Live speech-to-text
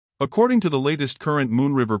According to the latest current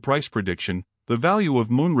Moonriver price prediction, the value of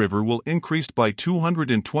Moonriver will increase by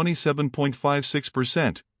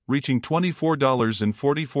 227.56%, reaching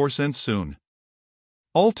 $24.44 soon.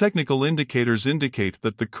 All technical indicators indicate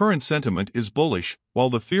that the current sentiment is bullish,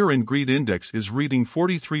 while the Fear and Greed Index is reading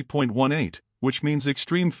 43.18, which means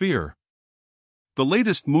extreme fear. The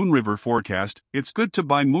latest Moonriver forecast: it's good to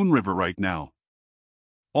buy Moonriver right now.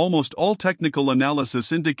 Almost all technical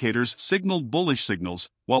analysis indicators signaled bullish signals,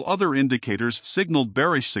 while other indicators signaled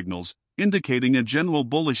bearish signals, indicating a general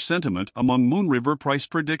bullish sentiment among Moonriver price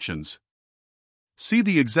predictions. See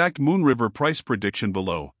the exact Moonriver price prediction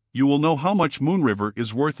below. You will know how much Moonriver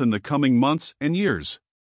is worth in the coming months and years.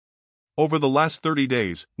 Over the last 30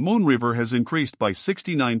 days, Moonriver has increased by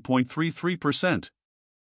 69.33%.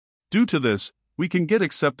 Due to this, we can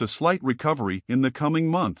accept a slight recovery in the coming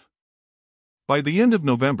month. By the end of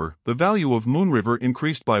November, the value of Moonriver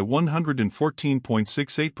increased by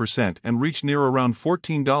 114.68% and reached near around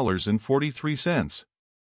 $14.43.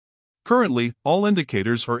 Currently, all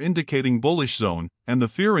indicators are indicating bullish zone, and the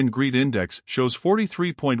Fear and Greed Index shows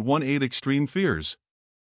 43.18 extreme fears.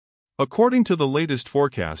 According to the latest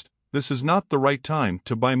forecast, this is not the right time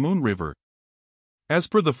to buy Moonriver. As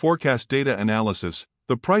per the forecast data analysis,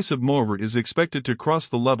 the price of MOVR is expected to cross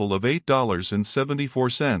the level of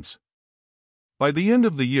 $8.74. By the end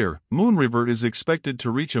of the year, Moonriver is expected to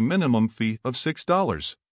reach a minimum fee of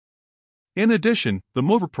 $6. In addition, the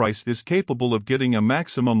MOVR price is capable of getting a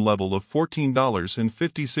maximum level of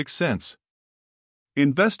 $14.56.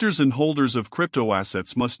 Investors and holders of crypto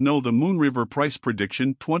assets must know the Moonriver price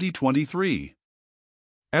prediction 2023.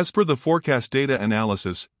 As per the forecast data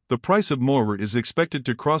analysis, the price of MOVR is expected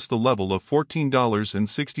to cross the level of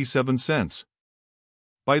 $14.67.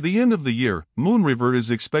 By the end of the year, Moonriver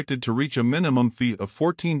is expected to reach a minimum fee of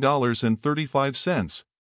 $14.35.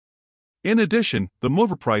 In addition, the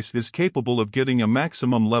MOVR price is capable of getting a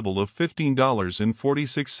maximum level of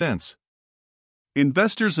 $15.46.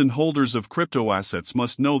 Investors and holders of crypto assets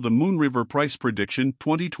must know the Moonriver price prediction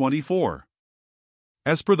 2024.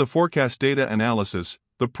 As per the forecast data analysis,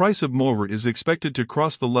 the price of MOVR is expected to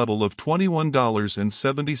cross the level of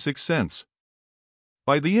 $21.76.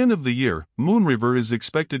 By the end of the year, Moonriver is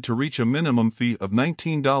expected to reach a minimum fee of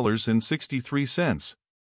 $19.63.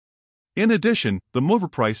 In addition, the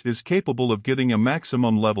MOVR price is capable of getting a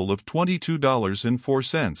maximum level of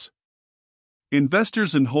 $22.04.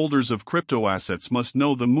 Investors and holders of crypto assets must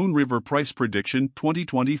know the Moonriver price prediction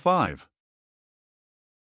 2025.